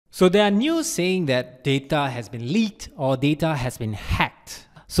So there are news saying that data has been leaked or data has been hacked.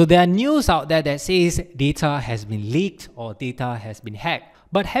 So there are news out there that says data has been leaked or data has been hacked.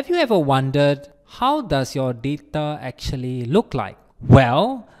 But have you ever wondered, how does your data actually look like?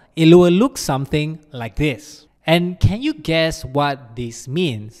 Well, it will look something like this. And can you guess what this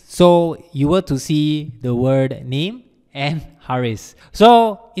means? So you were to see the word name and Haris.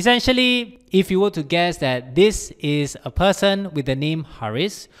 So essentially, if you were to guess that this is a person with the name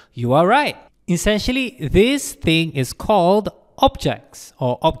Haris, you are right. Essentially, this thing is called objects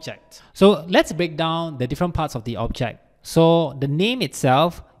or object. So let's break down the different parts of the object. So the name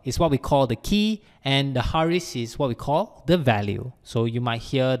itself is what we call the key, and the Haris is what we call the value. So you might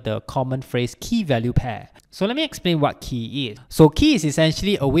hear the common phrase key value pair. So let me explain what key is. So key is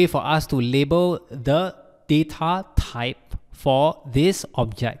essentially a way for us to label the data type for this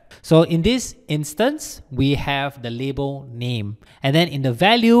object. So in this instance, we have the label name, and then in the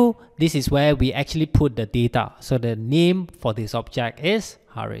value, this is where we actually put the data. So the name for this object is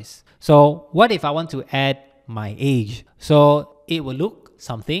Haris. So what if I want to add my age? So it will look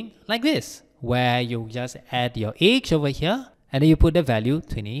something like this, where you just add your age over here and then you put the value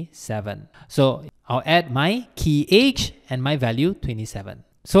 27. So I'll add my key age and my value 27.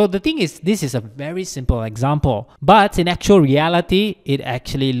 So the thing is, this is a very simple example, but in actual reality, it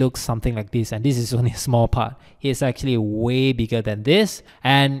actually looks something like this, and this is only a small part. It's actually way bigger than this,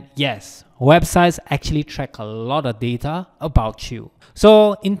 and yes, websites actually track a lot of data about you.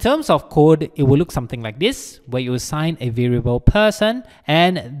 So in terms of code, it will look something like this, where you assign a variable person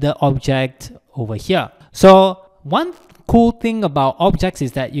and the object over here. So one cool thing about objects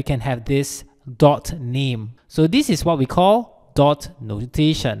is that you can have this dot name. So this is what we call dot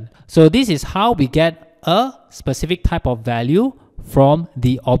notation. So this is how we get a specific type of value from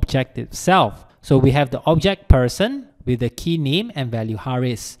the object itself. So we have the object person with the key name and value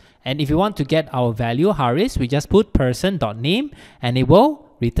Haris. And if you want to get our value Haris, we just put person.name and it will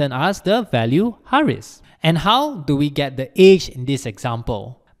return us the value Haris. And how do we get the age in this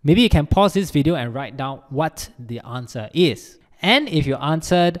example? Maybe you can pause this video and write down what the answer is. And if you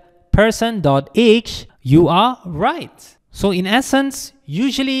answered person.age, you are right. So in essence,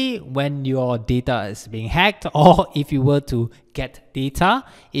 usually when your data is being hacked, or if you were to get data,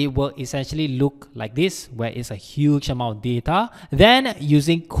 it will essentially look like this, where it's a huge amount of data. Then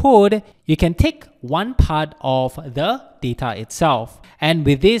using code, you can take one part of the data itself, and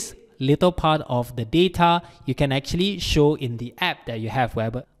with this little part of the data, you can actually show in the app that you have,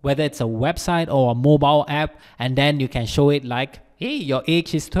 whether it's a website or a mobile app, and then you can show it like, hey, your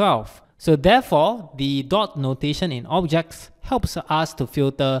age is 12. So therefore, the dot notation in objects helps us to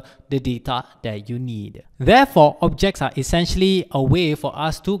filter the data that you need. Therefore, objects are essentially a way for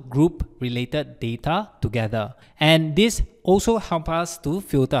us to group related data together. And this also helps us to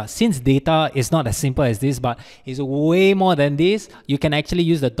filter. Since data is not as simple as this, but is way more than this, you can actually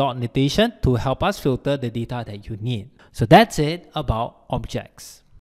use the dot notation to help us filter the data that you need. So that's it about objects.